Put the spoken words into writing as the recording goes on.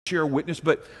share a witness.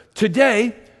 But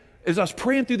today, as I was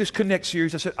praying through this Connect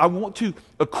series, I said, I want to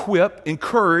equip,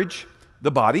 encourage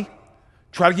the body,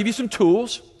 try to give you some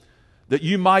tools that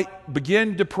you might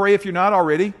begin to pray, if you're not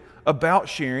already, about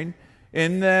sharing,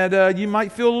 and that you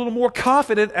might feel a little more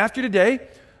confident after today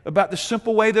about the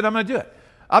simple way that I'm going to do it.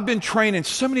 I've been trained in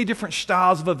so many different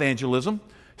styles of evangelism,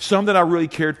 some that I really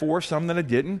cared for, some that I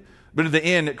didn't, but at the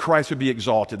end, that Christ would be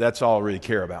exalted. That's all I really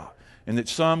care about. And that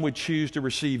some would choose to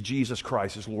receive Jesus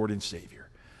Christ as Lord and Savior.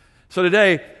 So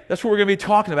today, that's what we're going to be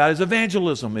talking about is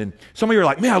evangelism. And some of you are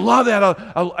like, man, I love that.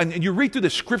 And you read through the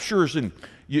scriptures and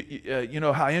you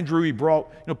know how Andrew, he brought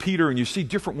Peter, and you see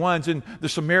different ones. And the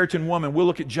Samaritan woman, we'll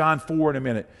look at John 4 in a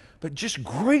minute. But just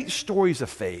great stories of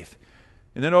faith.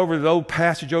 And then over the old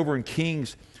passage over in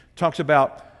Kings, talks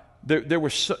about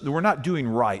we're not doing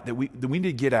right, that we need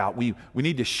to get out. We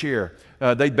need to share.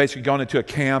 They'd basically gone into a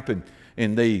camp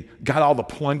and they got all the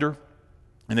plunder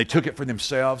and they took it for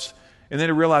themselves. And then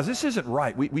they realized this isn't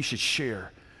right. We should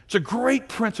share. It's a great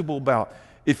principle about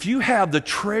if you have the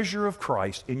treasure of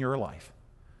Christ in your life,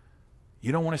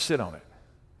 you don't want to sit on it.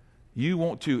 You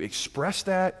want to express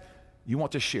that. You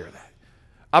want to share that.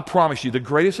 I promise you, the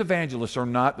greatest evangelists are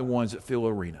not the ones that fill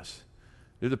arenas.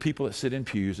 They're the people that sit in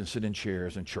pews and sit in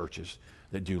chairs in churches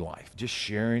that do life, just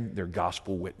sharing their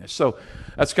gospel witness. So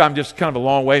that's just kind of a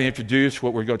long way to introduce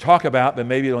what we're going to talk about, but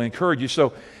maybe it'll encourage you.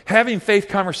 So having faith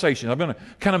conversations. I'm going to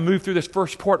kind of move through this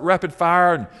first part rapid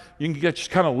fire, and you can get just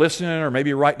kind of listen or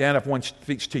maybe write down if one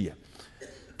speaks to you.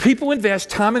 People invest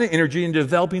time and energy in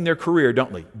developing their career,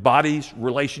 don't they? Bodies,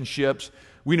 relationships.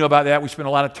 We know about that. We spend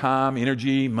a lot of time,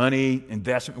 energy, money,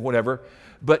 investment, whatever.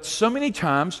 But so many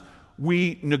times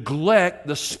we neglect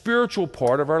the spiritual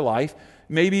part of our life.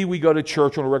 Maybe we go to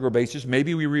church on a regular basis.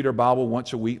 Maybe we read our Bible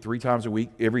once a week, 3 times a week,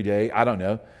 every day. I don't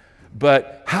know.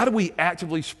 But how do we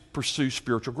actively pursue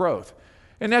spiritual growth?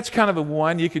 And that's kind of a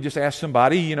one you could just ask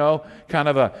somebody, kind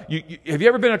of a, have you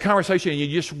ever been in a conversation and you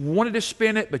just wanted to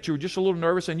spin it, but you were just a little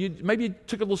nervous and maybe you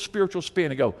took a little spiritual spin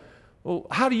and go, well,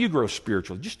 how do you grow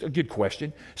spiritually? Just a good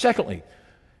question. Secondly,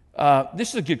 this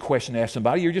is a good question to ask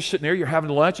somebody. You're just sitting there, you're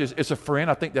having lunch. It's a friend.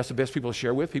 I think that's the best people to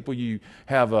share with, people you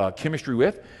have chemistry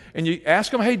with. And you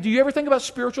ask them, hey, do you ever think about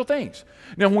spiritual things?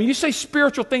 Now, when you say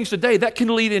spiritual things today, that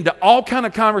can lead into all kind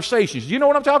of conversations. Do you know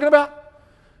what I'm talking about?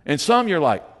 And some you're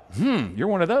like, you're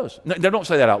one of those. No, don't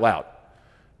say that out loud.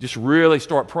 Just really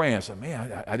start praying. Say,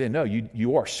 man, I didn't know.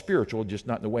 You are spiritual, just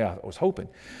not in the way I was hoping.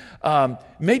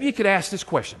 Maybe you could ask this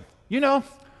question.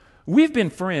 We've been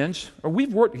friends, or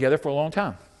we've worked together for a long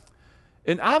time.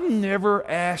 And I've never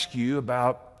asked you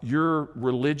about your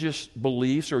religious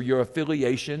beliefs or your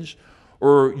affiliations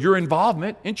or your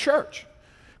involvement in church.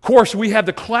 Of course, we have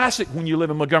the classic when you live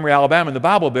in Montgomery, Alabama, in the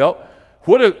Bible Belt.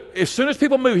 As soon as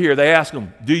people move here, they ask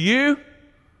them, do you?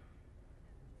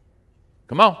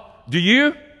 Come on. Do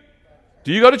you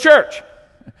go to church?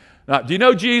 Now, do you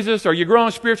know Jesus? Are you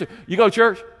growing spiritually? You go to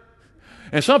church?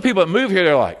 And some people that move here,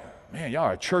 they're like, man, y'all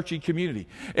are a churchy community.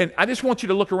 And I just want you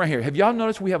to look around here. Have y'all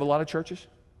noticed we have a lot of churches?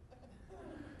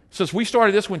 Since we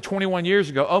started this one 21 years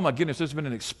ago, oh my goodness, there's been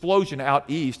an explosion out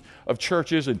east of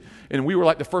churches, and we were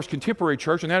like the first contemporary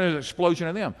church, and now there's an explosion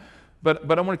of them.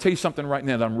 But I want to tell you something right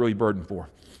now that I'm really burdened for.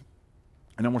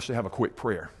 And I want us to have a quick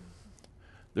prayer.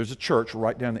 There's a church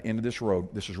right down the end of this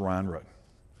road. This is Ryan Road.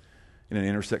 And it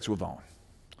intersects with Vaughn.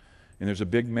 And there's a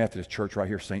big Methodist church right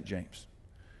here, St. James.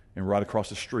 And right across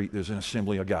the street, there's an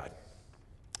Assembly of God.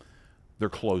 They're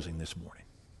closing this morning.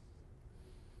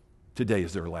 Today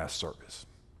is their last service.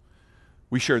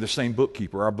 We share the same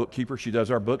bookkeeper. Our bookkeeper, she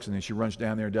does our books, and then she runs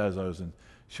down there and does those, and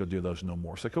she'll do those no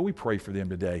more. So could we pray for them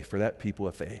today, for that people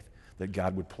of faith, that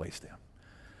God would place them.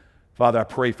 Father, I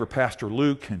pray for Pastor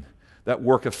Luke and that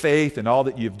work of faith and all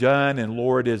that you've done. And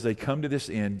Lord, as they come to this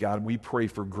end, God, we pray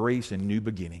for grace and new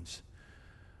beginnings.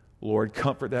 Lord,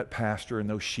 comfort that pastor and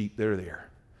those sheep that are there.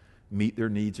 Meet their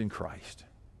needs in Christ.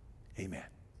 Amen.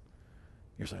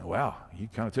 You're saying, wow, you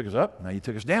kind of took us up, now you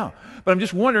took us down. But I'm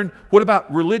just wondering, what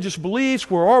about religious beliefs?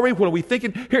 Where are we? What are we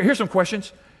thinking? Here's some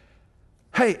questions.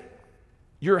 Hey,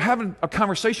 you're having a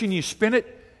conversation, you spin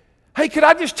it. Hey, could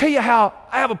I just tell you how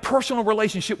I have a personal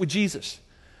relationship with Jesus?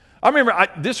 I remember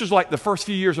this was like the first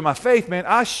few years of my faith, man.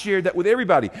 I shared that with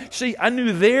everybody. See, I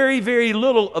knew very, very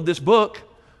little of this book.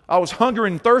 I was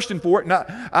hungering and thirsting for it, and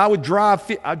I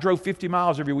drove 50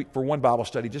 miles every week for one Bible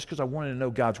study just because I wanted to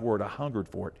know God's Word. I hungered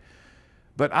for it.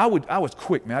 But I was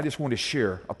quick, man. I just wanted to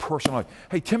share a personal life.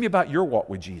 Hey, tell me about your walk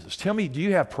with Jesus. Tell me, do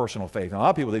you have personal faith? And a lot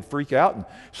of people, they'd freak out, and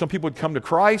some people would come to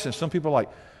Christ, and some people are like,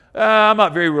 I'm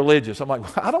not very religious. I'm like,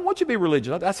 well, I don't want you to be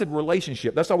religious. I said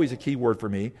relationship. That's always a key word for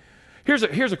me. Here's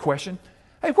a question.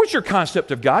 Hey, what's your concept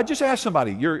of God? Just ask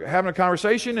somebody. You're having a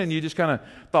conversation and you just kind of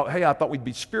thought, hey, I thought we'd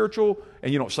be spiritual.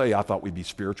 And you don't say, I thought we'd be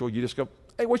spiritual. You just go,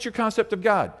 hey, what's your concept of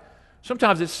God?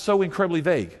 Sometimes it's so incredibly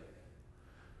vague.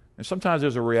 And sometimes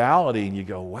there's a reality and you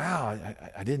go, wow,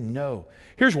 I didn't know.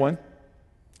 Here's one.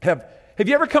 Have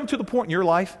you ever come to the point in your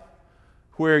life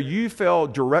where you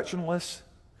felt directionless?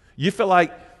 You felt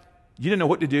like you didn't know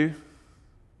what to do?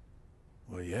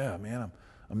 Well, yeah, man,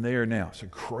 I'm there now. It's a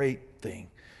great thing.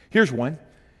 Here's one.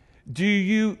 Do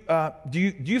you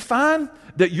find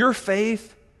that your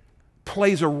faith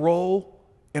plays a role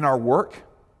in our work,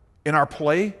 in our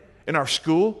play, in our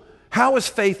school? How has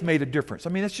faith made a difference? I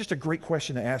mean, that's just a great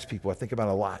question to ask people. I think about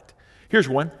it a lot. Here's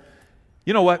one.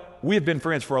 You know what? We have been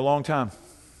friends for a long time.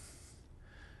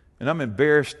 And I'm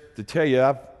embarrassed to tell you,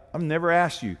 I've never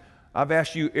asked you. I've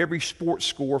asked you every sports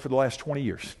score for the last 20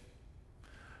 years.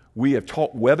 We have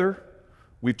talked weather.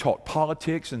 We've talked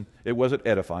politics, and it wasn't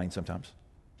edifying sometimes.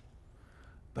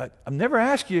 But I've never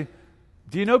asked you,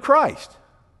 do you know Christ?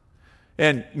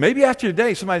 And maybe after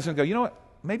today, somebody's going to go, you know what?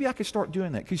 Maybe I could start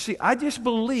doing that. Because you see, I just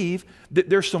believe that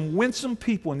there's some winsome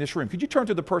people in this room. Could you turn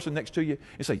to the person next to you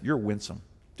and say, you're winsome?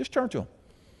 Just turn to them.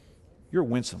 You're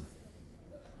winsome.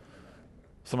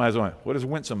 Somebody's going, what does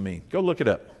winsome mean? Go look it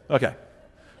up. Okay.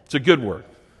 It's a good word.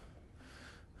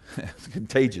 It's a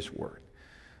contagious word.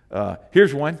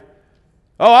 Here's one.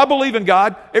 Oh, I believe in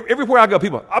God. Everywhere I go,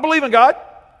 people, I believe in God.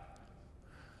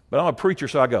 But I'm a preacher,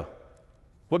 so I go,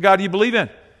 what God do you believe in?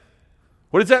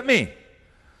 What does that mean?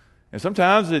 And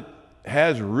sometimes it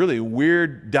has really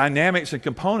weird dynamics and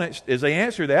components as they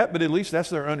answer that, but at least that's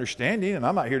their understanding, and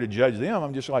I'm not here to judge them.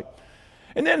 I'm just like,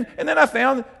 and then I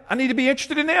found I need to be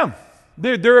interested in them.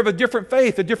 They're of a different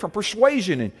faith, a different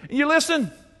persuasion, and you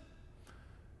listen.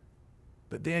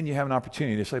 But then you have an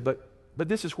opportunity to say, but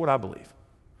this is what I believe.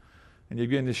 And you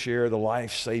begin to share the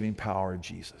life-saving power of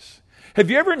Jesus.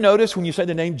 Have you ever noticed when you say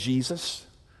the name Jesus,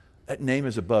 that name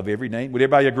is above every name? Would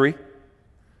everybody agree?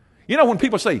 You know, when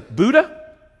people say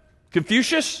Buddha,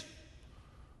 Confucius,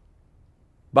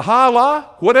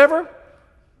 Baha'u'llah, whatever,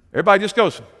 everybody just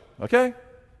goes, okay.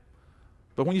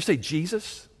 But when you say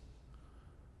Jesus,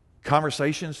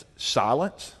 conversations,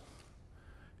 silence.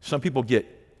 Some people get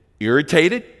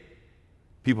irritated.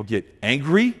 People get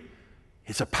angry.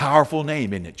 It's a powerful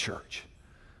name, isn't it, church?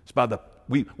 It's by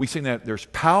we sing that there's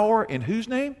power in whose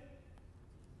name?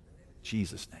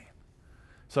 Jesus' name.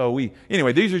 So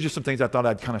anyway, these are just some things I thought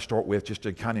I'd kind of start with just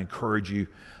to kind of encourage you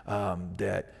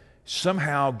that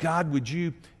somehow, God, would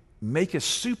you make us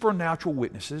supernatural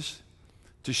witnesses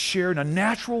to share in a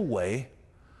natural way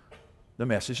the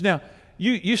message. Now,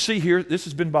 you see here, this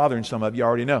has been bothering some of you,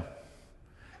 already know.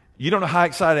 You don't know how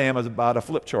excited I am about a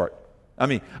flip chart. I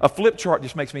mean, a flip chart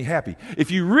just makes me happy. If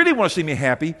you really want to see me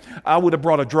happy, I would have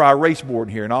brought a dry erase board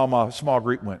in here, and all my small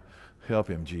group went, help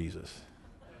him, Jesus.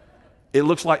 It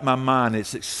looks like my mind,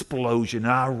 it's explosion.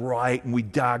 I write and we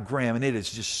diagram, and it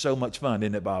is just so much fun,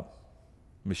 isn't it, Bob,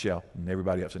 Michelle, and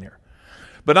everybody else in here?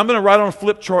 But I'm going to write on a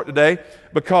flip chart today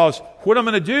because what I'm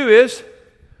going to do is,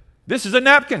 this is a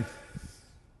napkin.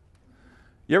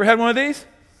 You ever had one of these?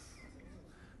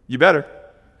 You better.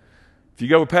 If you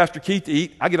go with Pastor Keith to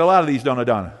eat, I get a lot of these, don't I,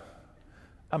 Donna?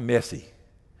 I'm messy.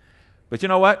 But you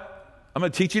know what? I'm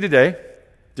going to teach you today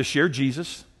to share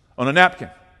Jesus on a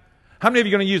napkin. How many of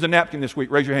you are going to use a napkin this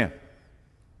week? Raise your hand.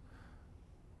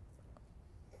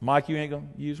 Mike, you ain't going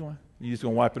to use one? You just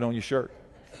going to wipe it on your shirt?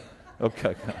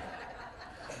 Okay.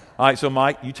 All right, so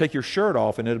Mike, you take your shirt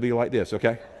off and it'll be like this,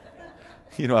 okay?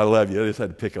 You know I love you. I just had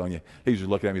to pick on you. He's just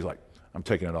looking at me. He's like, I'm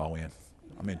taking it all in.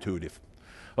 I'm intuitive.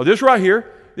 Oh, this right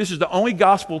here, this is the only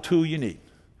gospel tool you need.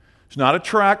 It's not a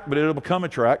tract, but it'll become a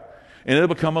tract, and it'll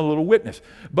become a little witness.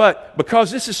 But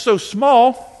because this is so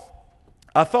small,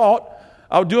 I thought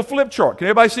I would do a flip chart. Can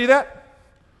everybody see that?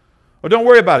 Well, don't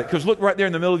worry about it, because look right there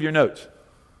in the middle of your notes.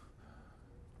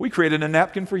 We created a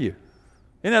napkin for you.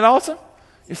 Isn't that awesome?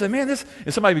 You say, man, this,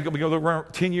 and somebody will go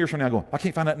around 10 years from now going, I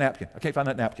can't find that napkin. I can't find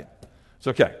that napkin. It's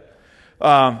okay.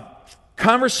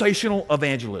 Conversational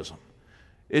evangelism.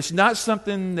 It's not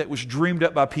something that was dreamed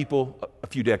up by people a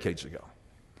few decades ago.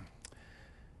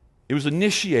 It was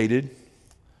initiated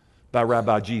by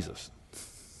Rabbi Jesus.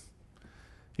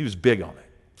 He was big on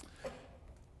it.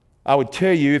 I would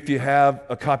tell you, if you have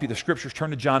a copy of the Scriptures, turn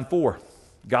to John 4.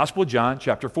 Gospel of John,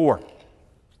 chapter 4.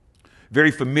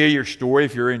 Very familiar story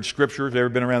if you're in Scripture, if you've ever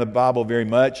been around the Bible very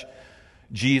much.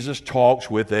 Jesus talks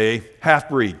with a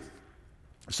half-breed,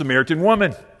 a Samaritan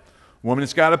woman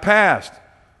that's got a past.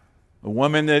 A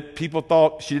woman that people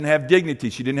thought she didn't have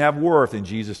dignity, she didn't have worth, and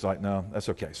Jesus is like, no, that's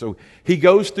okay. So he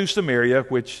goes through Samaria,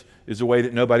 which is a way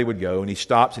that nobody would go, and he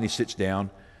stops and he sits down.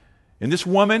 And this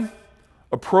woman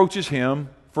approaches him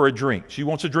for a drink. She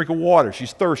wants a drink of water.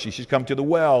 She's thirsty. She's come to the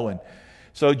well. And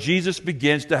so Jesus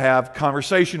begins to have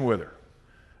conversation with her.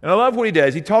 And I love what he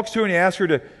does. He talks to her and he asks her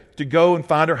to go and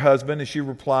find her husband. And she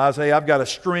replies, hey, I've got a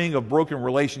string of broken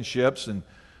relationships. And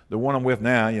the one I'm with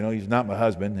now, he's not my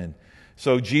husband. And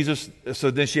so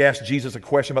then she asks Jesus a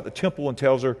question about the temple and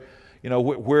tells her,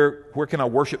 where can I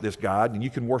worship this God? And you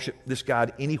can worship this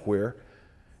God anywhere.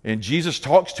 And Jesus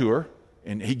talks to her,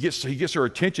 and he gets her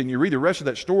attention. You read the rest of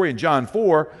that story in John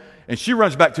 4, and she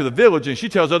runs back to the village, and she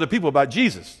tells other people about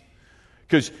Jesus.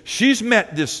 Because she's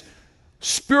met this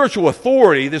spiritual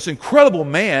authority, this incredible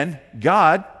man,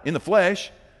 God in the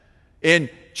flesh, and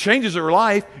changes her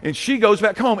life, and she goes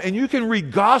back home. And you can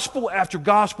read gospel after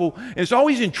gospel, and it's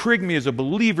always intrigued me as a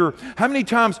believer how many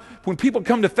times when people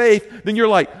come to faith, then you're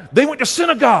like, they went to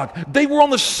synagogue, they were on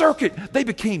the circuit, they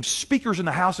became speakers in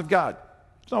the house of God.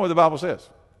 It's not what the Bible says.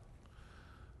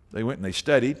 They went and they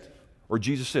studied, or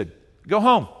Jesus said, go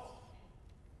home.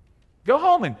 Go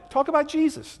home and talk about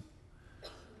Jesus.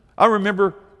 I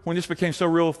remember when this became so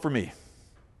real for me.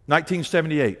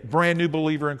 1978, brand new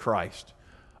believer in Christ.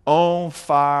 On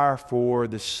fire for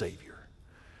the Savior.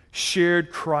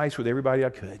 Shared Christ with everybody I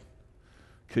could.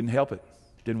 Couldn't help it.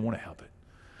 Didn't want to help it.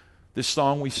 This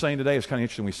song we sang today is kind of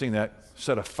interesting. We sing that,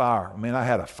 set a fire. Man, I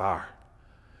had a fire.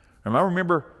 And I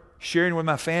remember sharing with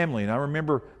my family, and I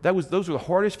remember those were the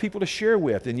hardest people to share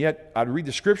with, and yet I'd read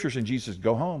the scriptures and Jesus said,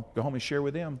 go home and share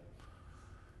with them.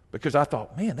 Because I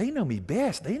thought, man, they know me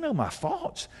best. They know my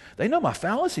faults. They know my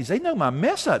fallacies. They know my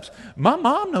mess-ups. My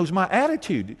mom knows my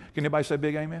attitude. Can anybody say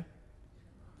big amen?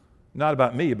 Not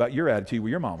about me, about your attitude with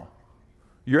your mama.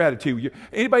 Your attitude with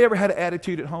anybody ever had an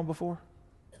attitude at home before?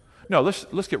 No,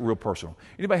 let's get real personal.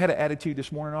 Anybody had an attitude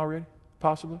this morning already?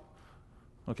 Possibly?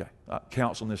 Okay.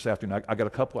 Counseling this afternoon. I got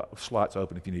a couple of slots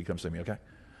open if you need to come see me, okay?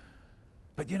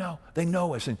 But they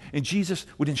know us. And Jesus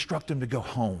would instruct them to go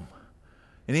home.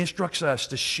 And he instructs us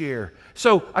to share.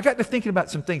 So I got to thinking about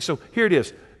some things. So here it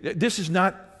is. This is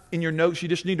not in your notes. You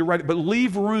just need to write it. But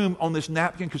leave room on this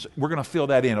napkin because we're going to fill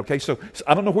that in, okay? So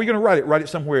I don't know where you're going to write it. Write it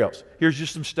somewhere else. Here's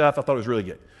just some stuff. I thought it was really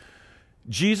good.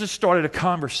 Jesus started a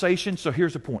conversation. So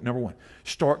here's the point. Number one,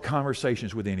 start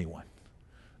conversations with anyone.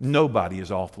 Nobody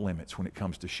is off limits when it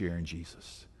comes to sharing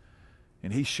Jesus.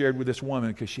 And he shared with this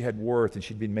woman because she had worth and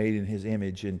she'd been made in his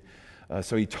image. And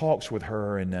so he talks with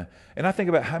her, and I think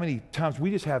about how many times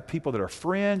we just have people that are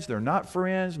friends, they're not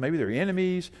friends, maybe they're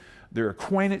enemies, they're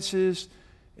acquaintances,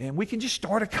 and we can just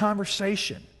start a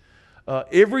conversation.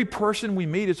 Every person we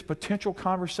meet is a potential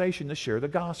conversation to share the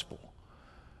gospel.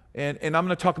 And I'm going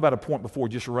to talk about a point before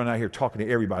just run out here talking to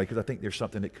everybody because I think there's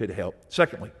something that could help.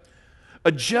 Secondly,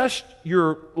 adjust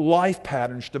your life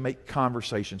patterns to make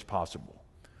conversations possible.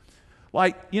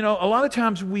 Like, a lot of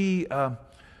times we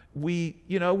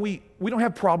don't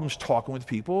have problems talking with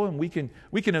people, and we can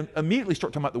immediately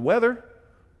start talking about the weather,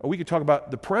 or we could talk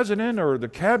about the president or the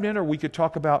cabinet, or we could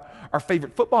talk about our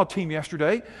favorite football team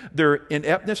yesterday, their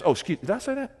ineptness. Oh, excuse me, did I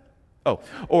say that? Oh,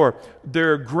 or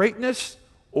their greatness,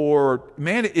 or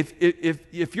man,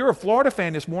 if you're a Florida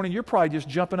fan this morning, you're probably just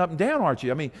jumping up and down, aren't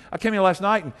you? I mean, I came in last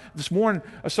night, and this morning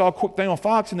I saw a quick thing on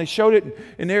Fox, and they showed it,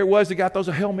 and there it was. They got those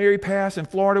a Hail Mary pass, and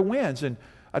Florida wins, and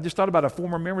I just thought about a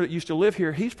former member that used to live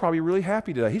here. He's probably really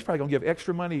happy today. He's probably going to give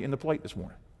extra money in the plate this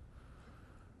morning.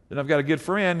 Then I've got a good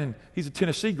friend, and he's a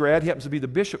Tennessee grad. He happens to be the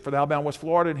bishop for the Alabama West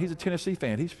Florida, and he's a Tennessee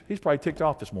fan. He's probably ticked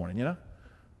off this morning,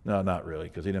 No, not really,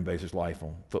 because he didn't base his life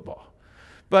on football.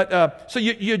 But so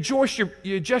you adjust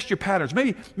your patterns.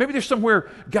 Maybe there's somewhere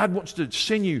God wants to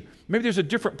send you. Maybe there's a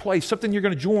different place, something you're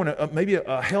going to join, maybe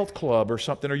a health club or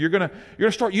something, or you're going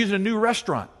to start using a new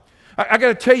restaurant. I got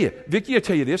to tell you, Vicki, I'll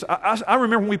tell you this. I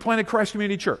remember when we planted Christ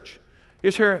Community Church.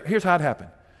 Here's how it happened.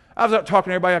 I was out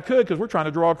talking to everybody I could because we're trying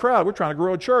to draw a crowd. We're trying to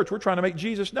grow a church. We're trying to make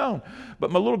Jesus known.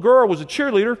 But my little girl was a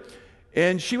cheerleader,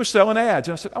 and she was selling ads.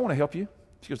 And I said, I want to help you.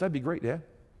 She goes, that'd be great, Dad,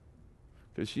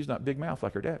 because she's not big mouth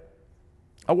like her dad.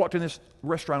 I walked in this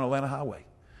restaurant on Atlanta Highway.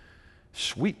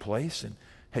 Sweet place, and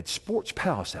had Sports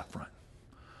Palace out front.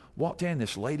 Walked in,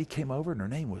 this lady came over, and her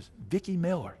name was Vicki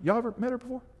Miller. Y'all ever met her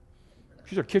before?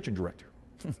 She's our kitchen director.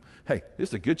 Hey, this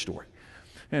is a good story.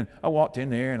 And I walked in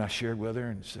there and I shared with her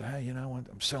and said, hey,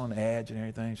 I'm selling ads and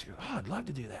everything. She goes, oh, I'd love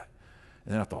to do that.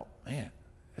 And then I thought, man,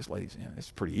 this lady's,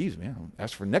 it's pretty easy, man.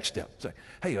 Ask for the next step. Say,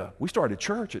 hey, we started a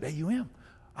church at AUM.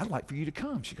 I'd like for you to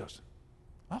come. She goes,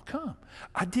 I'll come.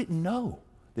 I didn't know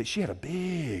that she had a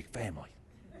big family.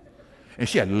 And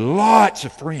she had lots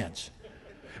of friends.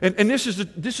 And this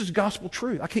is gospel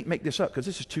truth. I can't make this up because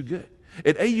this is too good.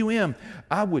 At AUM,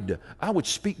 I would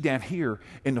speak down here,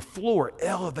 and the floor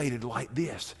elevated like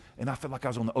this, and I felt like I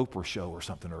was on the Oprah show or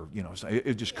something, or so it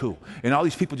was just cool. And all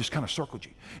these people just kind of circled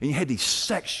you, and you had these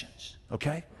sections,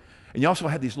 okay? And you also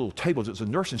had these little tables. It was a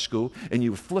nursing school, and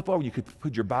you would flip over. You could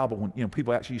put your Bible when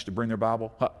people actually used to bring their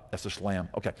Bible. Huh, that's a slam,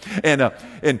 okay?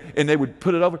 And they would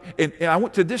put it over. And I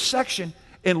went to this section,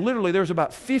 and literally there was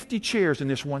about 50 chairs in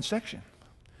this one section.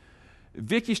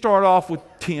 Vicki started off with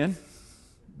 10,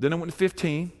 then it went to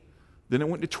 15, then it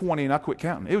went to 20, and I quit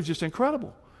counting. It was just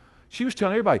incredible. She was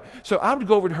telling everybody. So I would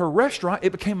go over to her restaurant.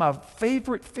 It became my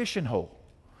favorite fishing hole.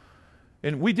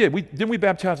 And we did. We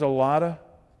baptized a lot of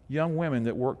young women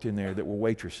that worked in there that were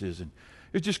waitresses, and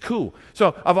it was just cool.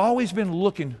 So I've always been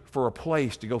looking for a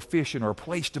place to go fishing or a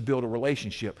place to build a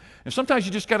relationship. And sometimes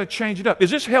you just got to change it up. Is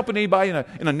this helping anybody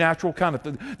in a natural kind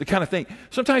of the kind of thing?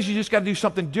 Sometimes you just got to do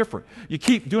something different. You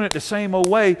keep doing it the same old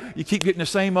way, you keep getting the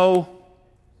same old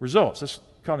results. That's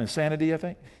called insanity, I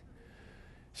think.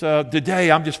 So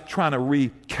today I'm just trying to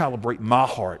recalibrate my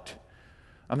heart.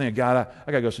 I'm thinking, God,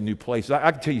 I got to go to some new places. I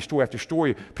can tell you story after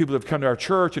story. People that have come to our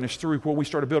church, and it's through where we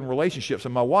started building relationships.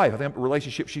 And my wife, I think the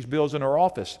relationship she builds in her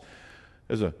office.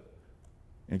 There's an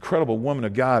incredible woman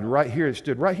of God right here that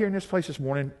stood right here in this place this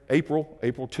morning, April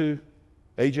 2,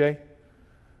 AJ.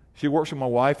 She works with my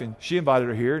wife, and she invited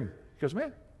her here, and she goes,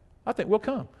 man, I think we'll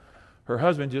come. Her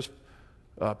husband just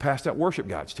passed out worship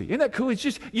guides to you. Isn't that cool? It's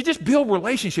just, you just build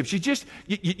relationships. You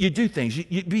do things.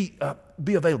 You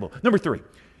be available. Number 3.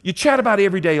 You chat about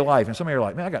everyday life, and some of you are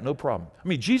like, man, I got no problem. I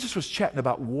mean, Jesus was chatting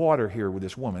about water here with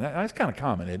this woman. That's kind of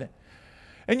common, isn't it?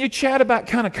 And you chat about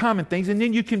kind of common things, and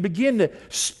then you can begin to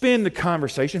spin the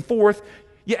conversation. 4th,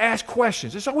 you ask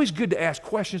questions. It's always good to ask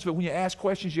questions, but when you ask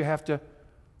questions, you have to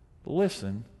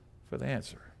listen for the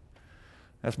answer.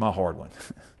 That's my hard one.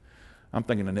 I'm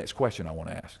thinking the next question I want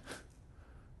to ask.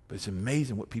 But it's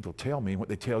amazing what people tell me and what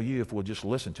they tell you if we'll just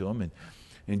listen to them.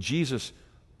 And Jesus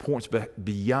points back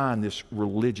beyond this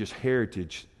religious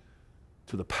heritage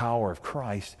to the power of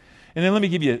Christ. And then let me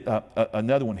give you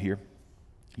another one here.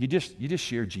 You just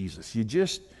share Jesus. You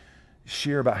just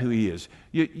share about who he is.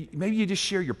 Maybe you just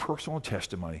share your personal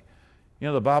testimony.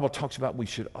 The Bible talks about we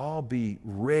should all be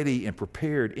ready and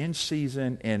prepared in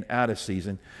season and out of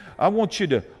season. I want you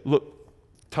to look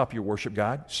top of your worship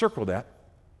guide. Circle that.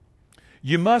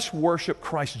 You must worship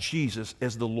Christ Jesus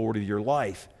as the Lord of your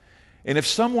life. And if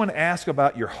someone asks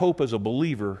about your hope as a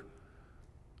believer,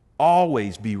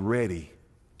 always be ready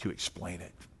to explain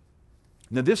it.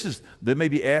 Now they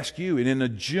maybe ask you, and in a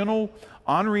gentle,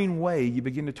 honoring way, you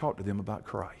begin to talk to them about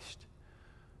Christ.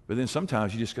 But then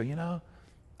sometimes you just go,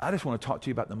 I just want to talk to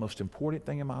you about the most important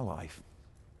thing in my life.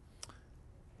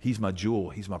 He's my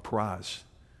jewel. He's my prize.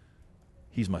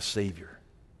 He's my Savior.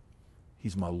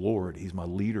 He's my Lord. He's my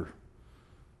leader.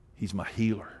 He's my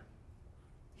healer.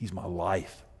 He's my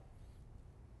life.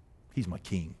 He's my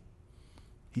King.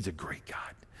 He's a great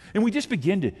God. And we just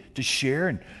begin to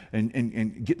share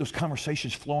and get those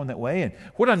conversations flowing that way. And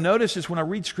what I notice is when I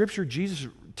read Scripture, Jesus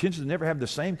tends to never have the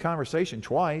same conversation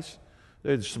twice.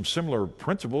 There's some similar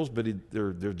principles, but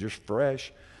they're just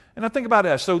fresh. And I think about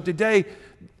that. So today,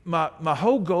 my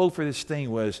whole goal for this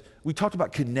thing was, we talked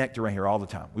about connect around here all the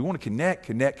time. We want to connect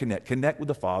with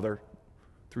the Father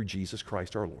through Jesus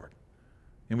Christ our Lord.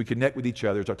 And we connect with each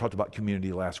other, as I talked about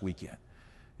community last weekend.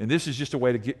 And this is just a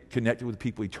way to get connected with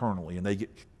people eternally, and they get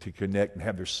to connect and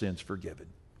have their sins forgiven.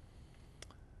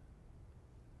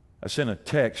 I sent a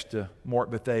text to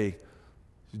Mark Bethay,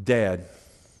 his dad,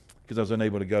 because I was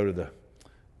unable to go to the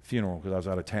funeral because I was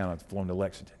out of town. I'd flown to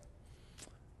Lexington.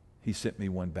 He sent me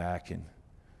one back, and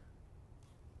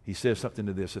he says something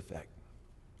to this effect.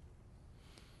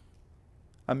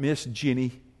 I miss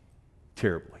Jenny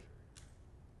terribly,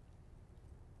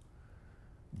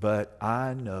 but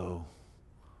I know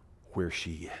where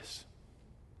she is.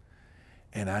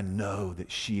 And I know that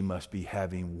she must be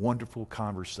having wonderful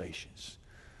conversations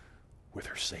with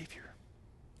her Savior.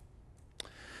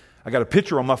 I got a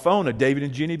picture on my phone of David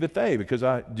and Jenny Bethay because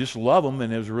I just love them,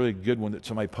 and it was a really good one that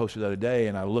somebody posted the other day,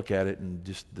 and I look at it and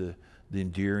just the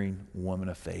endearing woman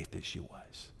of faith that she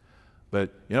was.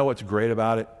 But you know what's great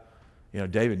about it?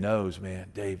 David knows, man.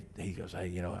 Dave, he goes, hey,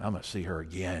 I'm going to see her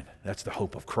again. That's the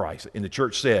hope of Christ. And the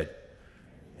church said,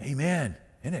 amen.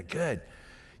 Isn't it good?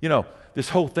 This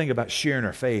whole thing about sharing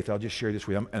our faith, I'll just share this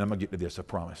with you, and I'm going to get to this, I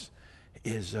promise,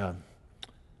 is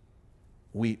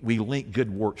we link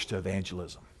good works to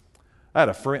evangelism. I have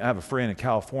a friend in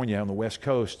California on the West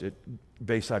Coast at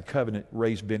Bayside Covenant.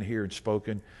 Ray's been here and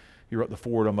spoken. He wrote the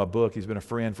foreword on my book. He's been a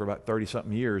friend for about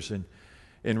 30-something years. And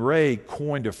And Ray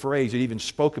coined a phrase. He even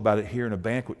spoke about it here in a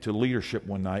banquet to leadership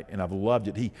one night, and I've loved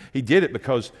it. He did it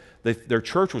because their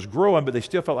church was growing, but they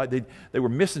still felt like they were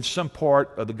missing some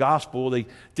part of the gospel. They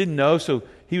didn't know, so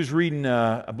he was reading,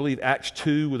 I believe, Acts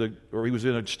 2, or he was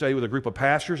in a study with a group of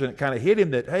pastors, and it kind of hit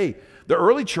him that, hey, the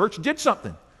early church did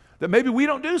something that maybe we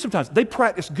don't do sometimes. They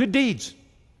practiced good deeds.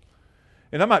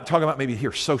 And I'm not talking about maybe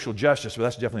here social justice, but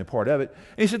that's definitely a part of it.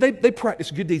 And he said they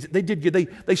practiced good deeds. They did good.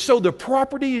 They sold their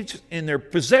properties and their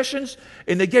possessions,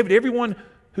 and they gave it to everyone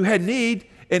who had need.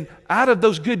 And out of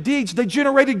those good deeds, they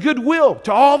generated goodwill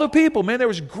to all the people. Man, there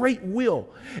was great will.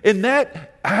 And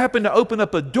that happened to open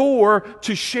up a door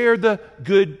to share the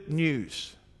good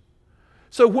news.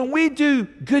 So when we do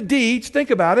good deeds,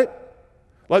 think about it,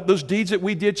 like those deeds that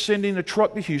we did sending a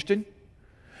truck to Houston,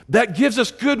 that gives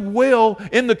us goodwill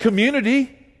in the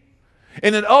community,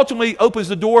 and it ultimately opens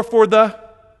the door for the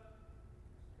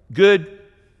good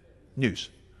news.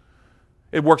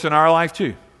 It works in our life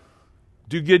too.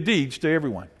 Do good deeds to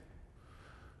everyone.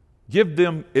 Give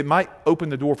them, it might open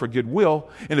the door for goodwill,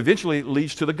 and eventually it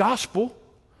leads to the gospel,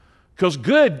 because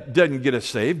good doesn't get us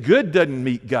saved. Good doesn't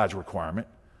meet God's requirement.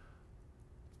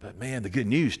 But man, the good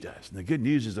news does. And the good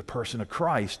news is the person of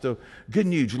Christ. The good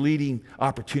news leading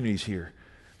opportunities here.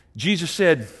 Jesus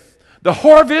said, the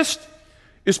harvest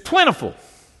is plentiful,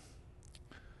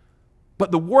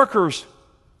 but the workers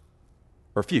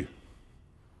are few.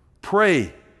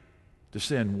 Pray to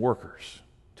send workers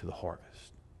to the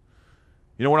harvest.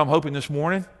 You know what I'm hoping this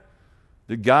morning?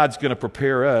 That God's going to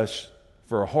prepare us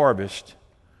for a harvest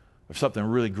of something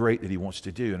really great that He wants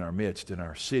to do in our midst, in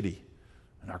our city,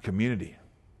 in our community,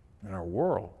 in our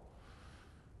world.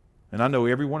 And I know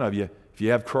every one of you, if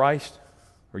you have Christ,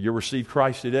 or you receive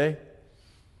Christ today,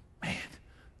 man,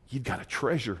 you've got a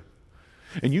treasure.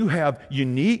 And you have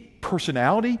unique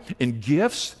personality and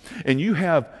gifts, and you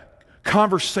have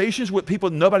conversations with people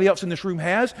nobody else in this room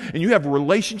has, and you have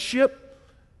relationship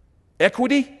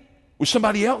equity with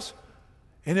somebody else.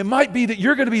 And it might be that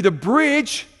you're going to be the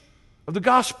bridge of the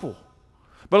gospel.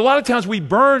 But a lot of times we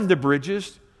burn the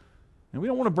bridges, and we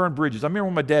don't want to burn bridges. I remember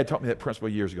when my dad taught me that principle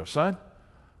years ago. Son,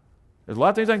 there's a lot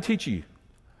of things I can teach you,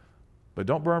 but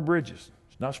don't burn bridges.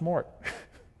 It's not smart.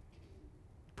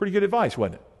 Pretty good advice,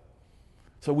 wasn't it?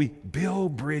 So we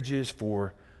build bridges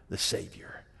for the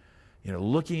Savior. You know,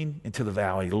 looking into the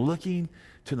valley, looking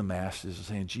to the masses and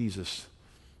saying, Jesus,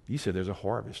 you said there's a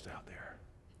harvest out there,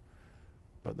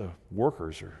 but the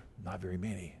workers are not very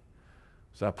many.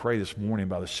 So I pray this morning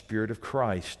by the Spirit of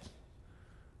Christ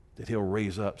that He'll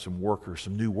raise up some workers,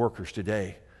 some new workers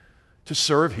today to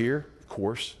serve here, of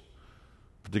course,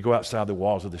 to go outside the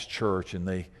walls of this church,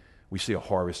 and we see a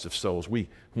harvest of souls. When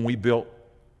we built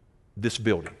this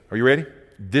building, are you ready?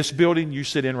 This building you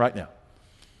sit in right now,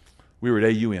 we were at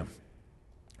AUM.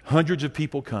 Hundreds of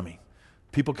people coming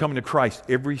to Christ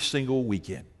every single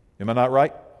weekend. Am I not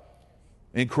right?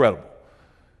 Incredible.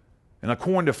 And I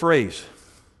coined a phrase,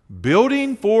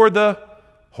 building for the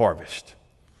harvest.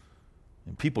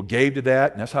 And people gave to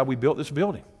that, and that's how we built this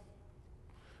building.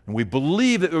 And we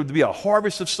believed that there would be a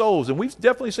harvest of souls, and we've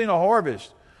definitely seen a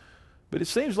harvest. But it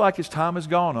seems like as time has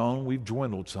gone on, we've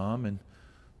dwindled some, and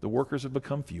the workers have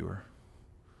become fewer,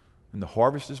 and the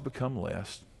harvest has become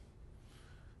less.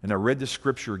 And I read the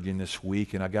scripture again this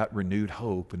week, and I got renewed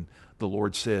hope, and the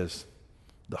Lord says,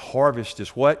 the harvest is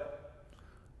what?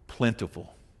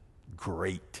 Plentiful.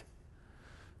 Great.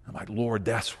 I'm like, Lord,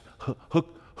 that's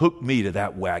hook me to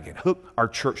that wagon. Hook our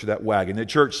church to that wagon. The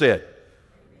church said,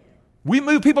 we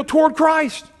move people toward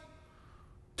Christ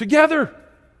together.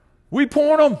 We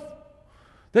point them.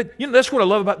 That's what I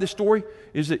love about this story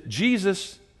is that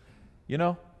Jesus,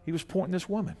 He was pointing this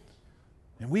woman.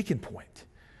 And we can point.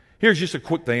 Here's just a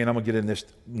quick thing, and I'm going to get in this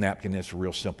napkin. It's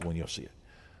real simple, and you'll see it.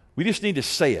 We just need to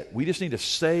say it. We just need to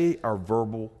say our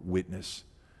verbal witness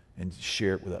and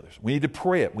share it with others. We need to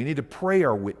pray it. We need to pray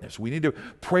our witness. We need to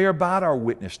pray about our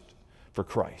witness for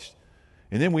Christ.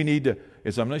 And then we need to,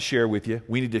 as I'm going to share with you,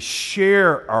 we need to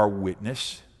share our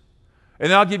witness.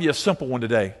 And I'll give you a simple one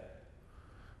today.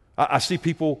 I see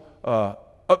people,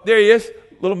 there he is,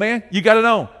 little man, you got it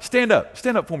on. Stand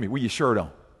up for me with your shirt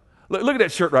on. Look at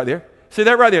that shirt right there. See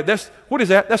that right there? What is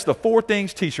that? That's the Four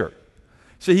Things t-shirt.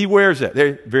 See, he wears that.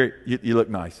 You look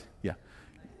nice. Yeah.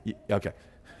 Okay.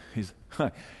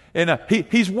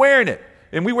 He's wearing it.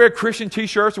 And we wear Christian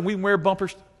t-shirts, and we wear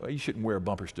bumpers. Well, you shouldn't wear a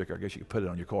bumper sticker. I guess you could put it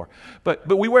on your car. But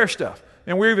we wear stuff.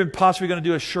 And we're even possibly going to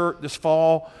do a shirt this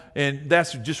fall, and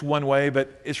that's just one way,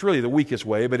 but it's really the weakest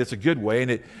way, but it's a good way.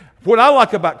 And what I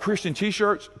like about Christian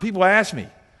t-shirts, people ask me,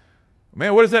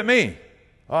 man, what does that mean?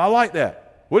 Oh, I like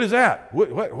that. What is that?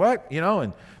 What?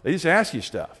 And they just ask you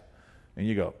stuff. And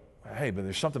you go, hey, but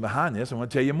there's something behind this. I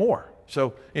want to tell you more.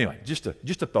 So anyway, just a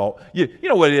thought. You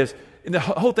know what it is? And the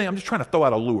whole thing, I'm just trying to throw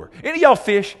out a lure. Any of y'all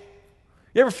fish?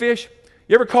 You ever fish?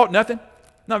 You ever caught nothing?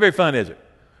 Not very fun, is it?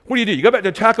 What do? You go back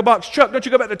to the tackle box. Chuck, don't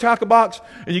you go back to the tackle box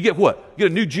and you get what?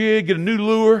 Get a new jig, get a new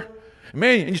lure.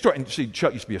 Man, and you start, and see,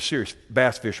 Chuck used to be a serious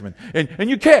bass fisherman. And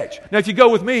you catch. Now, if you go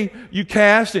with me, you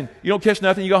cast and you don't catch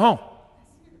nothing, you go home.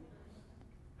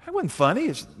 That wasn't funny.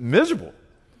 It's miserable.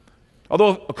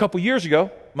 Although a couple years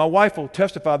ago, my wife will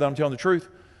testify that I'm telling the truth.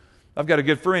 I've got a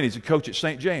good friend. He's a coach at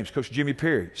St. James, Coach Jimmy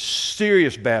Perry.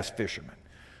 Serious bass fisherman.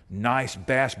 Nice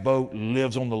bass boat,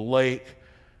 lives on the lake,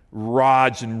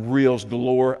 rods and reels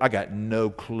galore. I got no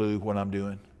clue what I'm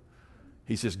doing.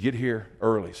 He says, get here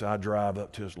early. So I drive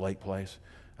up to his lake place.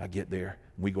 I get there.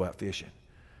 And we go out fishing.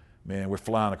 Man, we're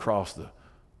flying across the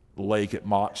lake at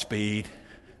Mach speed.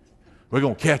 We're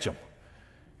going to catch them.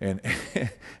 And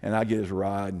I get his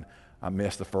rod, and I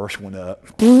messed the first one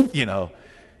up. You know,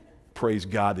 praise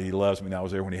God that he loves me. And I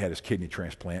was there when he had his kidney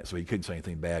transplant, so he couldn't say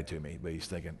anything bad to me. But he's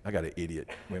thinking, I got an idiot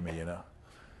with me, you know.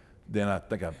 Then I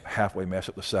think I halfway messed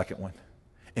up the second one.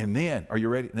 And then, are you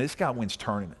ready? Now, this guy wins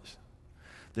tournaments.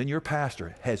 Then your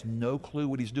pastor has no clue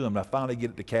what he's doing, but I finally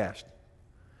get it to cast.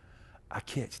 I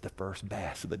catch the first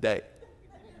bass of the day.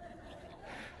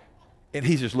 And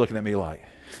he's just looking at me like,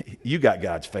 you got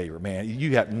God's favor, man.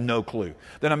 You have no clue.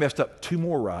 Then I messed up 2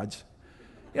 more rods.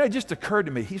 You know, it just occurred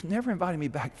to me, he's never invited me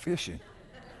back fishing.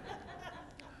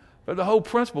 But the whole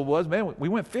principle was, man, we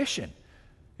went fishing.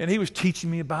 And he was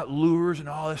teaching me about lures and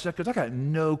all this stuff because I got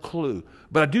no clue.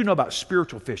 But I do know about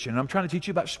spiritual fishing, and I'm trying to teach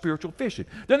you about spiritual fishing.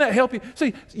 Doesn't that help you?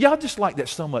 See, y'all just like that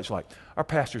so much. Like, our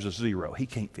pastor's a 0. He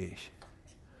can't fish.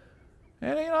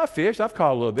 And, you know, I fished. I've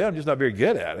caught a little bit. I'm just not very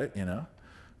good at it, you know.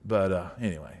 But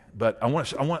anyway, but I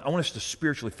want us to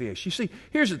spiritually fish. You see,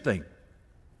 here's the thing.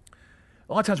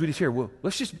 A lot of times we just hear, well,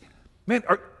 let's just, man,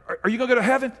 are you going to go to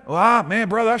heaven? Well, man,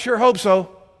 brother, I sure hope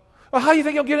so. Well, how do you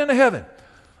think you'll get into heaven?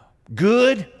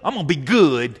 Good. I'm going to be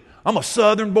good. I'm a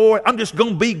Southern boy. I'm just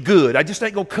going to be good. I just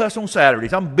ain't going to cuss on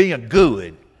Saturdays. I'm being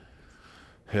good.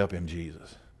 Help him,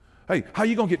 Jesus. Hey, how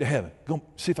you going to get to heaven? Going to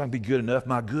see if I can be good enough.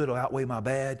 My good will outweigh my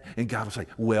bad. And God will say,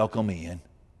 welcome in.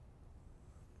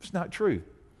 It's not true.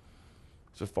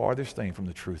 It's the farthest thing from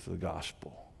the truth of the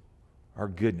gospel. Our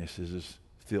goodness is as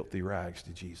filthy rags to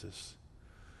Jesus.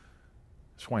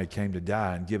 That's why he came to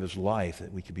die and give his life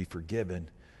that we could be forgiven.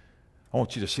 I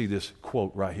want you to see this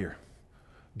quote right here.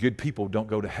 Good people don't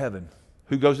go to heaven.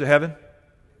 Who goes to heaven?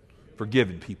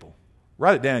 Forgiven people.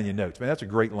 Write it down in your notes. Man, that's a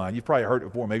great line. You've probably heard it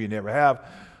before. Maybe you never have.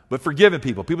 But forgiven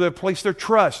people. People that have placed their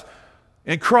trust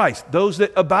in Christ. Those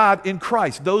that abide in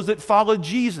Christ. Those that follow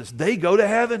Jesus. They go to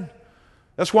heaven.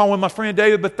 That's why when my friend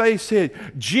David Bethay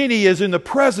said, Jenny is in the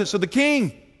presence of the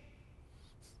King.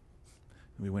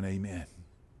 We went, amen.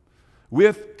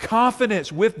 With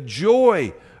confidence, with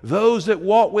joy, those that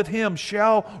walk with him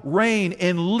shall reign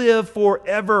and live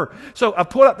forever. So I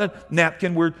pulled out the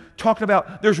napkin. We're talking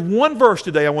about, there's one verse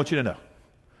today I want you to know.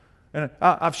 And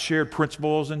I've shared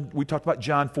principles, and we talked about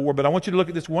John 4, but I want you to look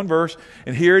at this one verse,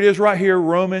 and here it is right here,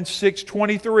 Romans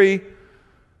 6:23.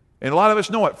 And a lot of us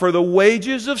know it. For the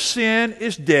wages of sin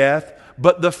is death,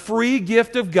 but the free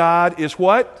gift of God is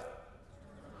what?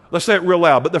 Let's say it real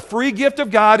loud. But the free gift of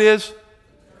God is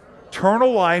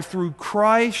eternal life through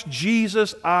Christ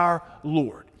Jesus our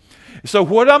Lord. So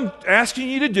what I'm asking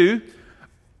you to do,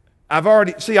 I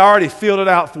already filled it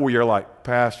out for you. You're like,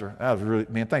 Pastor, that was really,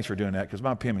 man, thanks for doing that because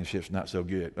my penmanship's not so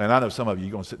good. And I know some of you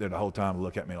are going to sit there the whole time and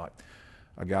look at me like,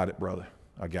 I got it, brother.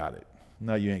 I got it.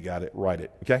 No, you ain't got it. Write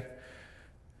it, okay?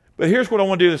 But here's what I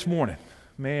want to do this morning.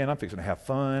 Man, I'm fixing to have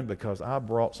fun because I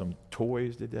brought some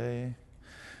toys today.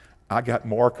 I got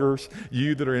markers.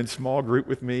 You that are in small group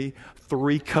with me,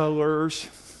 3 colors.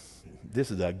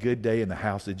 This is a good day in the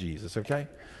house of Jesus, okay?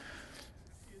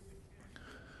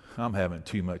 I'm having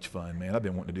too much fun, man. I've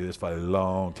been wanting to do this for a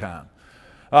long time.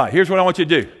 All right, here's what I want you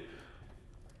to do.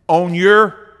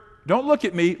 Don't look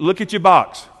at me, look at your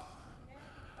box.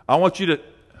 I want you to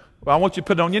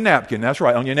put it on your napkin. That's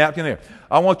right, on your napkin there.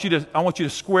 I want you to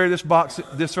square this box,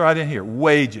 this right in here.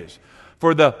 Wages.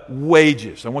 For the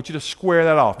wages. I want you to square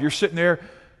that off. You're sitting there,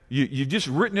 you've just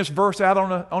written this verse out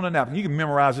on a napkin. You can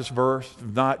memorize this verse. If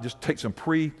not, just take some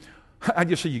I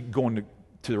just say you go to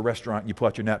the restaurant and you pull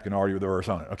out your napkin already with the verse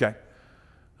on it, okay?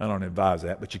 I don't advise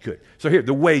that, but you could. So here,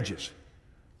 the wages.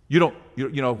 You know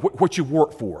what you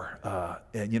work for.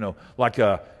 And you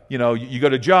go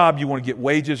to a job, you want to get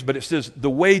wages, but it says the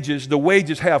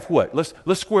wages have what?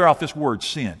 Let's square off this word,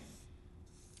 sin.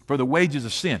 For the wages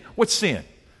of sin. What's sin?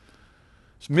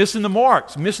 It's missing the mark.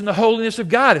 It's missing the holiness of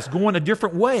God. It's going a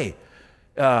different way.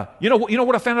 You know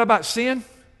what I found out about sin?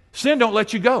 Sin don't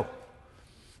let you go.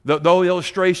 The old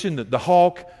illustration, the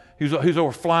hawk who's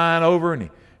over flying over and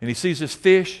he sees this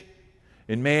fish,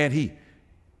 and man, he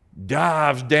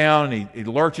dives down and he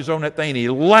lurches on that thing and he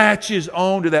latches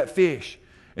onto that fish.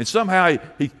 And somehow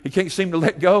he can't seem to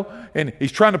let go, and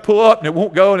he's trying to pull up and it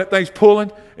won't go, and that thing's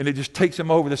pulling, and it just takes him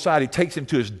over the side. It takes him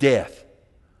to his death.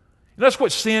 And that's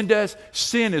what sin does.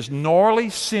 Sin is gnarly.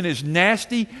 Sin is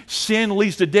nasty. Sin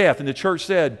leads to death. And the church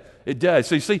said it does.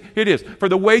 So you see, here it is. For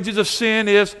the wages of sin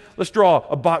is, let's draw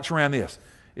a box around this.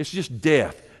 It's just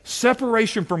death.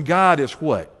 Separation from God is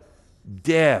what?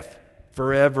 Death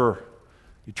forever.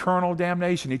 Eternal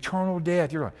damnation, eternal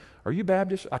death. You're like, are you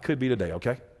Baptist? I could be today,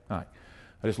 okay? All right.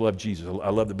 I just love Jesus. I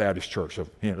love the Baptist church. So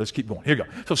let's keep going. Here we go.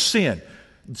 So sin.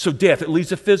 So death. It leads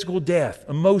to physical death,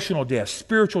 emotional death,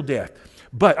 spiritual death.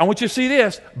 But I want you to see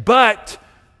this. But,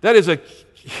 that is a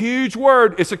huge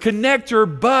word. It's a connector.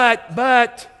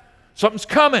 But, something's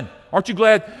coming. Aren't you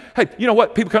glad? Hey, you know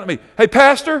what? People come to me. Hey,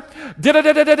 Pastor,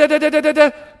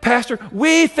 Pastor,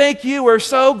 we think you are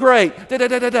so great.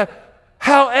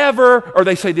 However, or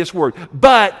they say this word,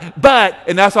 but,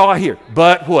 and that's all I hear.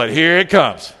 But what? Here it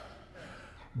comes.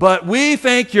 But we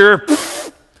think you're,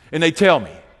 and they tell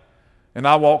me. And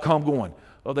I walk home going,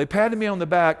 well, they patted me on the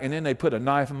back and then they put a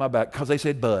knife in my back because they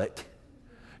said, but.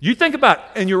 You think about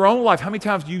in your own life, how many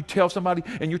times do you tell somebody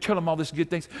and you're telling them all these good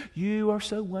things? You are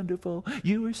so wonderful.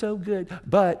 You are so good.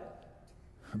 But,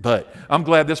 I'm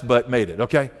glad this but made it,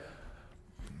 okay?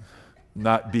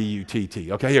 Not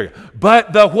B-U-T-T. Okay, here you go.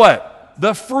 But the what?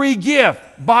 The free gift.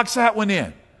 Box that one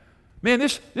in. Man,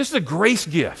 this is a grace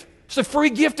gift. It's a free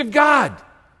gift of God.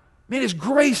 Man, it's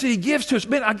grace that He gives to us.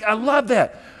 Man, I love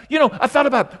that. You know, I thought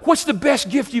about what's the best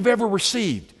gift you've ever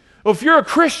received? Well, if you're a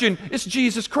Christian, it's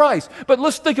Jesus Christ. But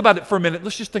let's think about it for a minute.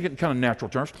 Let's just think it in kind of natural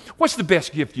terms. What's the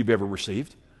best gift you've ever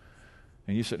received?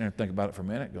 And you sit there and think about it for a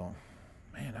minute going,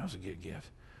 man, that was a good gift.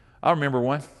 I remember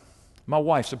one. My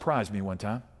wife surprised me one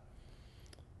time.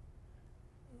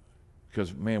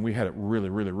 Because, man, we had it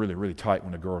really tight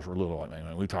when the girls were little. Like,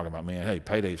 man, we talking about, man, hey,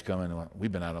 payday's coming.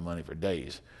 We've been out of money for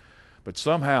days. But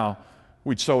somehow,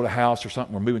 we'd sold a house or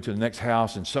something. We're moving to the next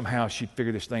house, and somehow she'd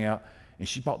figure this thing out, and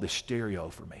she bought this stereo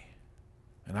for me.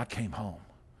 And I came home,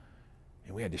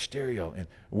 and we had this stereo. And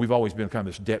we've always been kind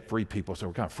of this debt-free people, so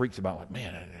we're kind of freaks about, like,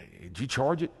 man, did you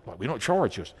charge it? Like, we don't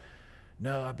charge. She goes,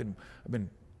 no, I've been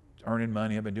earning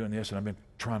money. I've been doing this, and I've been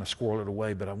trying to squirrel it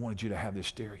away, but I wanted you to have this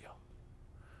stereo.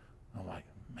 I'm like,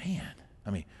 man,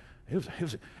 I mean, it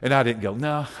was, and I didn't go,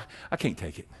 no, I can't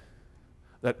take it.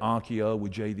 That Onkyo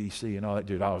with JVC and all that,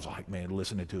 dude, I was like, man,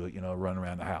 listening to it, running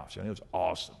around the house. And it was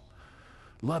awesome.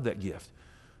 Love that gift.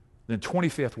 Then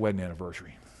 25th wedding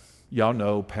anniversary. Y'all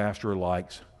know Pastor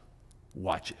likes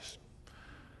watches.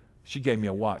 She gave me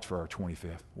a watch for our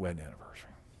 25th wedding anniversary.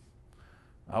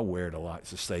 I wear it a lot.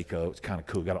 It's a Seiko. It's kind of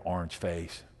cool. Got an orange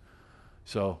face.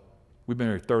 So we've been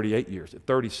married 38 years. At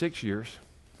 36 years,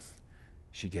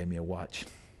 she gave me a watch.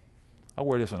 I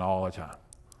wear this one all the time.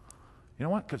 You know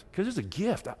what? Because it's a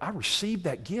gift. I received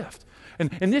that gift.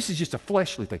 And this is just a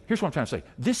fleshly thing. Here's what I'm trying to say.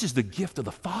 This is the gift of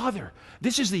the Father.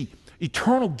 This is the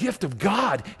eternal gift of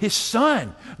God, His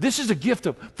Son. This is a gift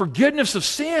of forgiveness of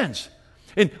sins.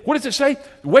 And what does it say?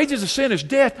 The wages of sin is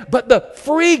death, but the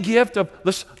free gift of,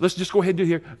 let's just go ahead and do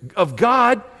here, of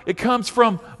God, it comes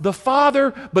from the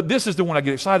Father, but this is the one I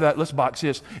get excited about. Let's box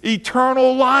this.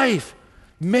 Eternal life.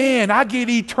 Man, I get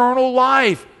eternal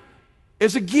life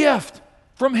as a gift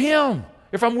from Him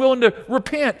if I'm willing to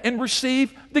repent and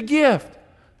receive the gift.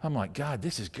 I'm like, God,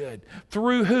 this is good.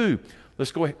 Through who?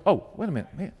 Let's go ahead. Oh, wait a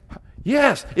minute. Man.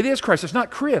 Yes, it is Christ. It's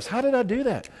not Chris. How did I do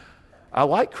that? I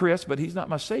like Chris, but he's not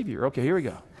my Savior. Okay, here we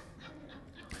go.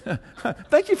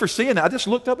 Thank you for seeing that. I just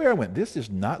looked up there and went, this does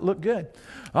not look good.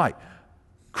 All right.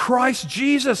 Christ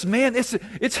Jesus, man,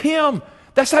 it's Him.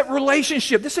 That's that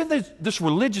relationship. This isn't this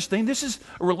religious thing. This is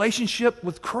a relationship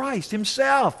with Christ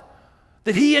Himself.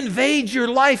 That He invades your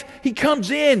life. He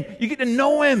comes in. You get to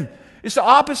know Him. It's the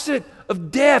opposite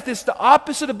of death. It's the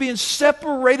opposite of being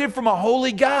separated from a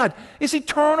holy God. It's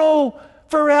eternal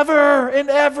forever and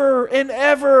ever and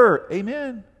ever.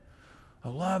 Amen. I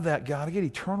love that, God. I get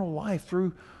eternal life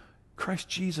through Christ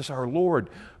Jesus our Lord.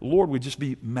 Lord would just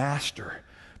be master.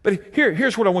 But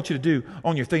here's what I want you to do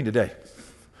on your thing today.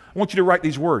 I want you to write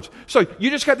these words. So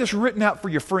you just got this written out for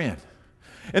your friend.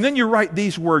 And then you write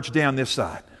these words down this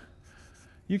side.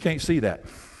 You can't see that.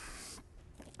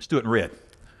 Let's do it in red.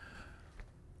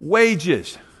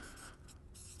 Wages.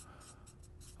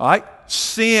 All right.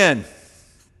 Sin.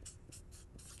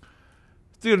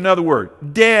 Let's do another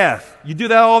word. Death. You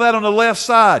do all that on the left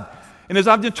side. And as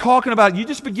I've been talking about it, you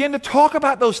just begin to talk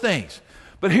about those things.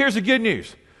 But here's the good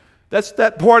news. That's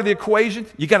that part of the equation.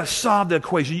 You got to solve the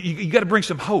equation. You got to bring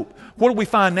some hope. What do we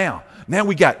find now? Now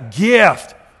we got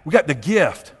gift. We got the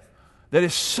gift that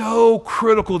is so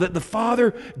critical that the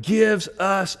Father gives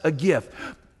us a gift.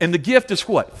 And the gift is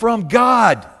what? From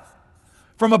God,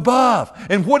 from above.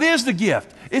 And what is the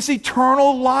gift? It's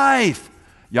eternal life.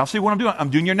 Y'all see what I'm doing? I'm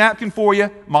doing your napkin for you.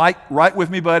 Mike, write with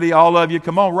me, buddy. All of you.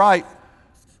 Come on, write.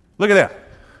 Look at that.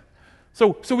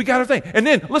 So we got our thing. And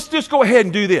then let's just go ahead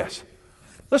and do this.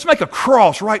 Let's make a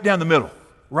cross right down the middle,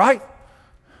 right?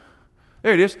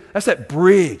 There it is. That's that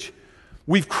bridge.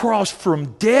 We've crossed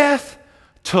from death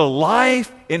to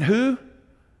life in who?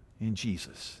 In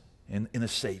Jesus, in the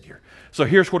Savior. So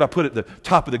here's what I put at the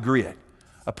top of the grid.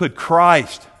 I put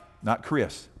Christ, not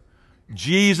Chris.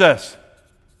 Jesus.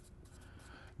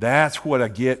 That's what I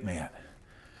get, man.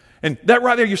 And that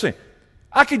right there, you're saying,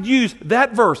 I could use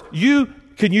that verse. You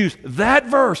can use that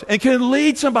verse and can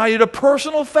lead somebody to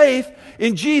personal faith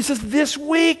in Jesus this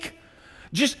week.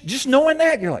 Just knowing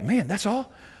that, you're like, man, that's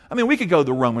all. I mean, we could go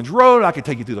the Romans road. I could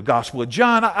take you through the Gospel of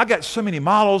John. I got so many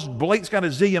models. Blake's got a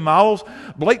zillion models.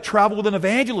 Blake traveled with an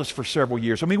evangelist for several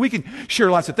years. I mean, we can share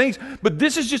lots of things. But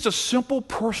this is just a simple,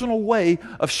 personal way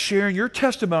of sharing your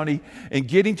testimony and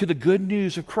getting to the good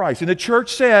news of Christ. And the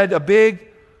church said a big,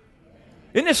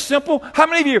 isn't this simple? How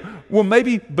many of you will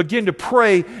maybe begin to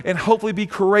pray and hopefully be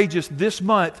courageous this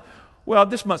month? Well,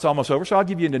 this month's almost over, so I'll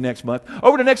give you into next month.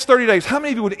 Over the next 30 days, how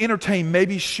many of you would entertain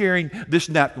maybe sharing this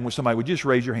napkin with somebody? Would you just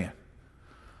raise your hand?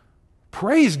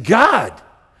 Praise God.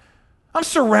 I'm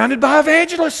surrounded by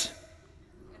evangelists.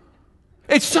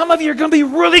 And some of you are going to be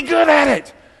really good at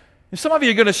it. And some of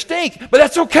you are going to stink, but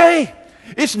that's okay.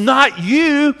 It's not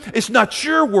you. It's not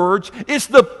your words. It's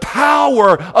the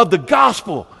power of the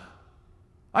gospel.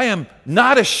 I am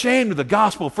not ashamed of the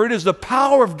gospel, for it is the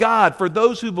power of God for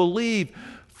those who believe.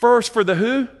 First for the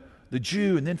who? The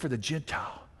Jew, and then for the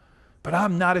Gentile. But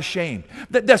I'm not ashamed.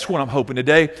 That's what I'm hoping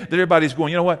today, that everybody's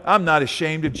going, you know what? I'm not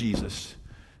ashamed of Jesus.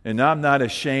 And I'm not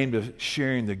ashamed of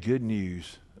sharing the good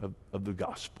news of the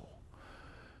gospel.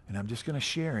 And I'm just going to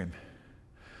share him.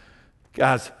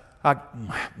 Guys, I'm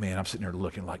sitting there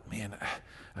looking like, man,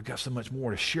 I've got so much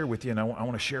more to share with you, and I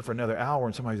want to share for another hour.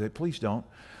 And somebody say, please don't.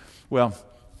 Well,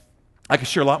 I could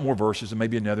share a lot more verses and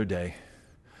maybe another day.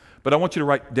 But I want you to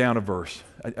write down a verse.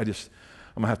 I'm going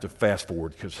to have to fast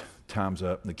forward because time's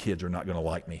up and the kids are not going to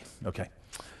like me. Okay.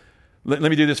 Let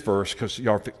me do this first because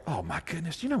y'all think, oh my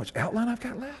goodness, do you know how much outline I've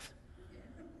got left?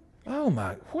 Oh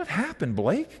my, what happened,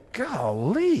 Blake?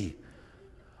 Golly.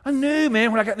 I knew,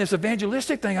 man, when I got in this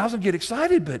evangelistic thing, I was going to get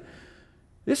excited, but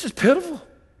this is pitiful.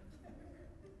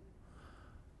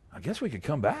 I guess we could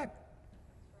come back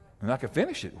and I could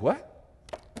finish it. What?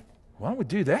 Why don't we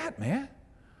do that, man?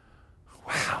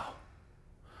 Wow.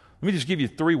 Let me just give you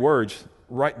 3 words.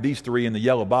 Write these 3 in the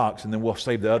yellow box, and then we'll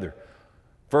save the other.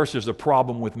 First is the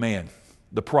problem with man.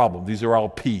 The problem. These are all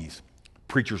P's.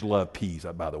 Preachers love P's,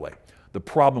 by the way. The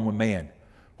problem with man.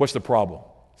 What's the problem?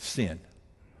 Sin.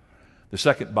 The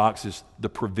second box is the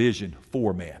provision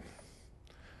for man.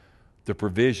 The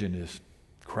provision is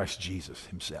Christ Jesus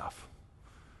himself.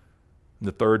 And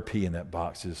the third P in that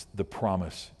box is the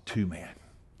promise to man.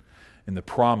 And the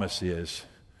promise is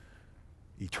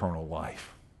eternal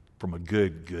life from a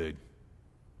good, good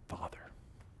Father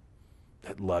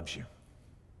that loves you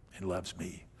and loves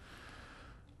me.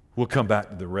 We'll come back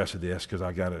to the rest of this because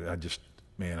I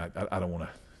don't want to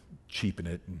cheapen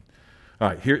it. All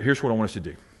right, here's what I want us to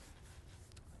do.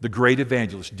 The great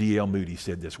evangelist D.L. Moody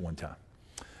said this one time.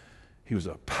 He was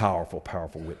a powerful,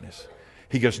 powerful witness.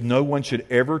 He goes, no one should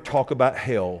ever talk about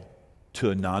hell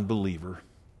to a non-believer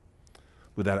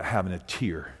without having a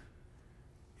tear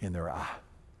in their eye.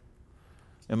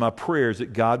 And my prayer is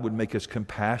that God would make us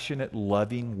compassionate,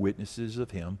 loving witnesses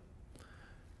of him.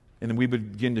 And then we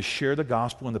would begin to share the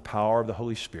gospel and the power of the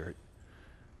Holy Spirit.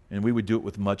 And we would do it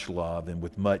with much love and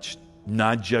with much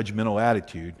non-judgmental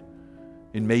attitude,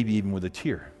 and maybe even with a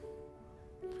tear.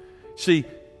 See,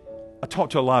 I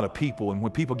talk to a lot of people, and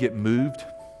when people get moved,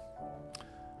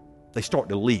 they start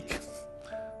to leak.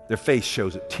 Their face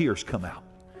shows it. Tears come out.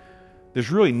 There's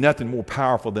really nothing more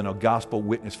powerful than a gospel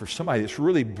witness for somebody that's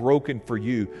really broken for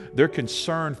you. They're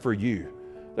concerned for you.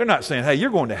 They're not saying, hey, you're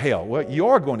going to hell. Well, you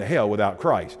are going to hell without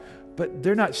Christ. But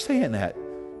they're not saying that.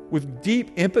 With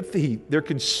deep empathy, they're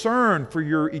concerned for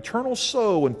your eternal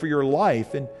soul and for your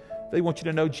life, and they want you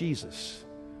to know Jesus.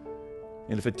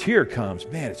 And if a tear comes,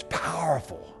 man, it's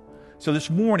powerful. So this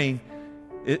morning,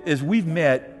 as we've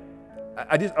met,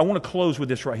 I want to close with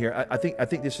this right here. I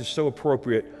think this is so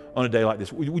appropriate on a day like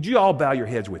this. Would you all bow your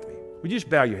heads with me? Would you just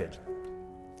bow your heads?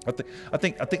 I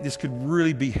think this could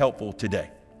really be helpful today.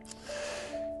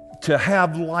 to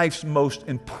have life's most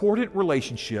important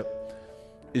relationship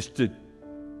is to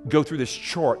go through this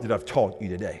chart that I've taught you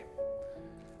today.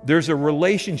 There's a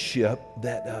relationship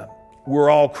that we're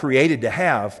all created to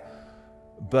have,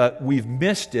 but we've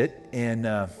missed it,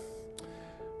 and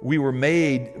we were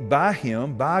made by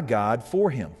Him, by God, for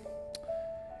Him.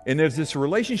 And there's this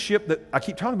relationship that I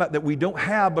keep talking about that we don't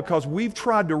have because we've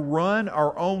tried to run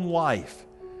our own life.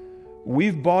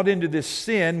 We've bought into this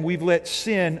sin. We've let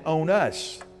sin own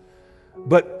us.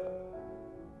 But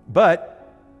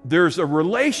there's a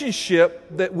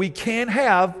relationship that we can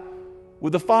have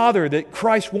with the Father that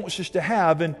Christ wants us to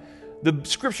have. And the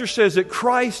Scripture says that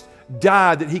Christ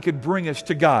died that He could bring us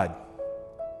to God.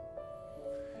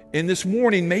 And this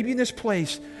morning, maybe in this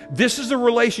place, this is a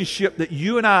relationship that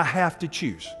you and I have to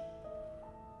choose.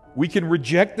 We can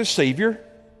reject the Savior,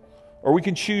 or we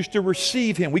can choose to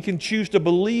receive Him. We can choose to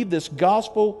believe this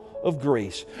gospel of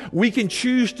grace. We can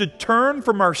choose to turn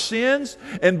from our sins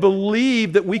and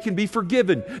believe that we can be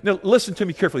forgiven. Now, listen to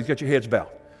me carefully. You've got your heads bowed.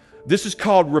 This is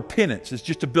called repentance. It's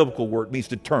just a biblical word. It means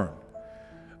to turn.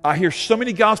 I hear so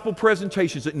many gospel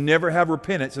presentations that never have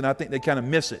repentance, and I think they kind of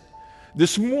miss it.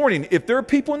 This morning, if there are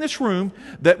people in this room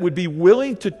that would be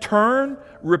willing to turn,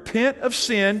 repent of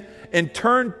sin, and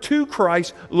turn to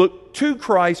Christ, look to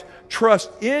Christ,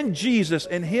 trust in Jesus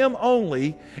and Him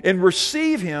only, and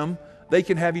receive Him, they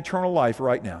can have eternal life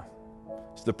right now.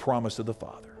 It's the promise of the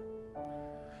Father.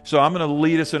 So I'm going to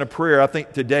lead us in a prayer. I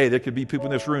think today there could be people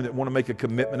in this room that want to make a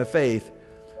commitment of faith.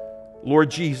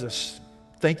 Lord Jesus,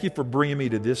 thank You for bringing me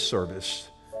to this service.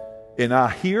 And I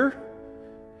hear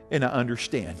and I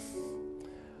understand.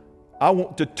 I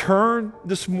want to turn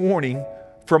this morning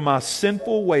from my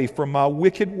sinful way, from my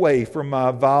wicked way, from my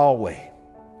vile way.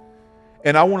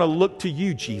 And I want to look to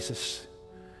You, Jesus.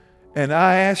 And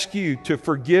I ask You to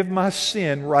forgive my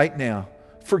sin right now.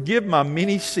 Forgive my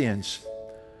many sins.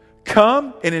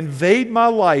 Come and invade my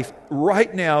life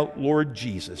right now, Lord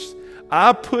Jesus.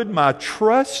 I put my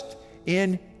trust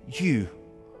in You.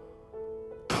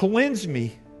 Cleanse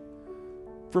me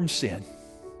from sin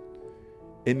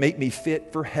and make me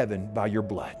fit for heaven by Your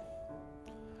blood.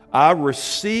 I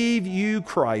receive You,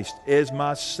 Christ, as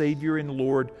my Savior and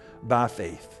Lord by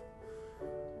faith.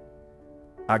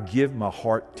 I give my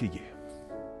heart to You.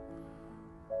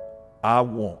 I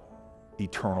want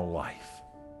eternal life.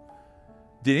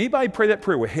 Did anybody pray that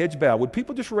prayer with heads bowed? Would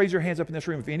people just raise their hands up in this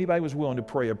room if anybody was willing to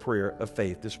pray a prayer of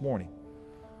faith this morning?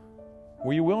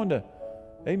 Were you willing to?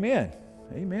 Amen.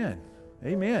 Amen.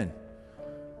 Amen.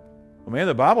 Well, man,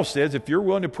 the Bible says if you're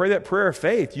willing to pray that prayer of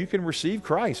faith, you can receive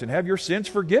Christ and have your sins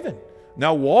forgiven.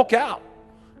 Now walk out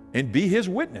and be His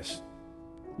witness.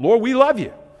 Lord, we love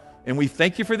You, and we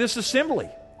thank You for this assembly.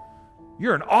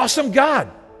 You're an awesome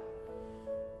God.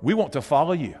 We want to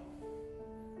follow You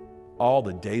all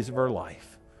the days of our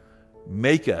life.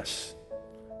 Make us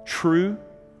true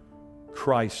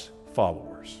Christ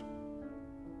followers.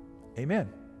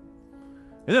 Amen.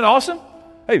 Isn't that awesome?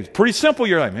 Hey, it's pretty simple.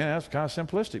 You're like, man, that's kind of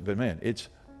simplistic. But man, it's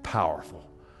powerful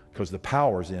because the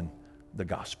power is in the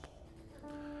gospel.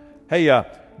 Hey,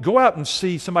 go out and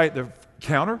see somebody at the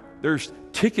counter. There's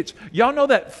tickets. Y'all know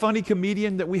that funny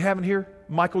comedian that we have in here,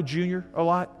 Michael Jr., a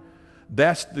lot?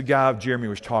 That's the guy Jeremy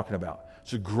was talking about.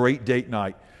 It's a great date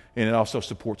night, and it also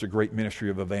supports a great ministry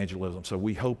of evangelism. So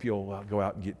we hope you'll go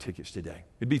out and get tickets today.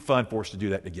 It'd be fun for us to do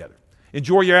that together.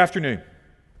 Enjoy your afternoon.